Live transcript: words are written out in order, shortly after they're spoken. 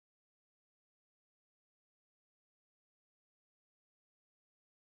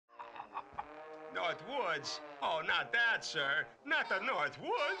North Woods? Oh, not that, sir. Not the North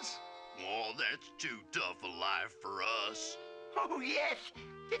Woods. Oh, that's too tough a life for us. Oh, yes.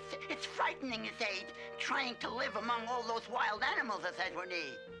 It's frightening, you say, trying to live among all those wild animals, I said,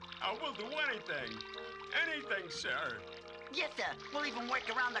 Winnie. I will do anything. Anything, sir. Yes, sir. We'll even work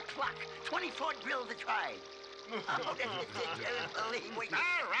around the clock. 24 drills to try. Oh, wait.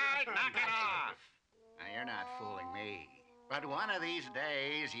 All right, knock it off. Now, you're not fooling me. But one of these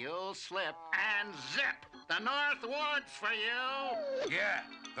days, you'll slip and zip. The North Woods for you. Yeah,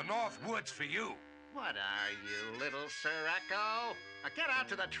 the North Woods for you. What are you, little Sir Echo? Now get out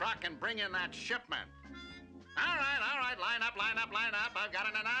to the truck and bring in that shipment. All right, line up. I've got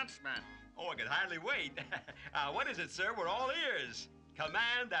an announcement. Oh, I can hardly wait. What is it, sir? We're all ears.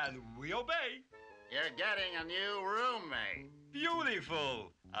 Command and we obey. You're getting a new roommate.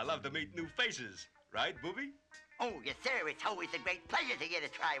 Beautiful. I love to meet new faces. Right, Bubi? Oh, yes, sir. It's always a great pleasure to get a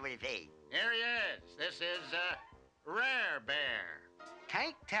try with it. Here he is. This is, Rare Bear.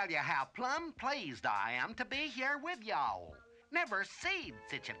 Can't tell you how plumb pleased I am to be here with y'all. Never seed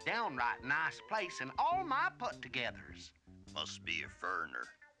such a downright nice place in all my put-togethers. Must be a foreigner.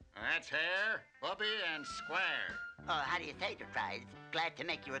 That's Hare, Bubi, and Square. Oh, how do you say, Surprise? Glad to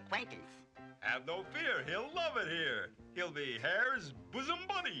make your acquaintance. Have no fear. He'll love it here. He'll be Hare's bosom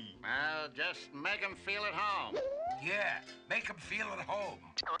buddy. Well, just make him feel at home. Yeah, make 'em feel at home.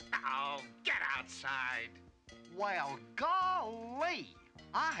 Oh, get outside. Well, golly,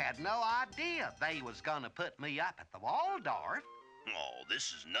 I had no idea they was gonna put me up at the Waldorf. Oh,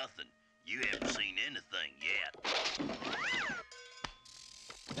 this is nothing. You haven't seen anything yet.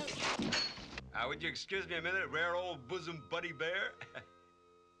 Would you excuse me a minute, rare old bosom buddy bear?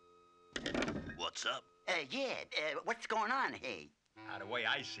 What's up? What's going on, hey? The way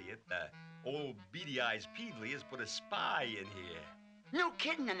I see it, old beady eyes Peevly has put a spy in here. No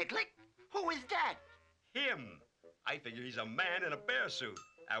kidding, in the click? Who is that? Him. I figure he's a man in a bear suit.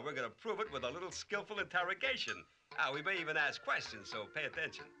 We're going to prove it with a little skillful interrogation. We may even ask questions, so pay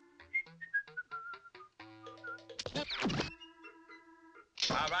attention.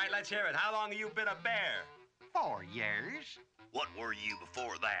 All right, let's hear it. How long have you been a bear? 4 years. What were you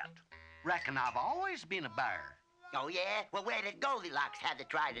before that? Reckon I've always been a bear. Oh, yeah? Well, where did Goldilocks have to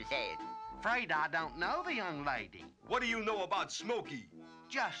try his head? Afraid I don't know the young lady. What do you know about Smokey?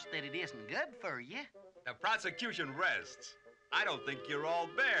 Just that it isn't good for you. The prosecution rests. I don't think you're all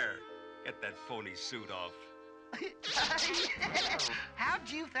bear. Get that phony suit off. How'd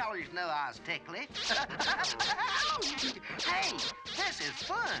you fellers know I was ticklish? Hey, this is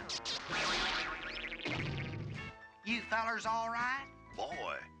fun. You fellers all right?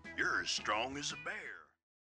 Boy, you're as strong as a bear.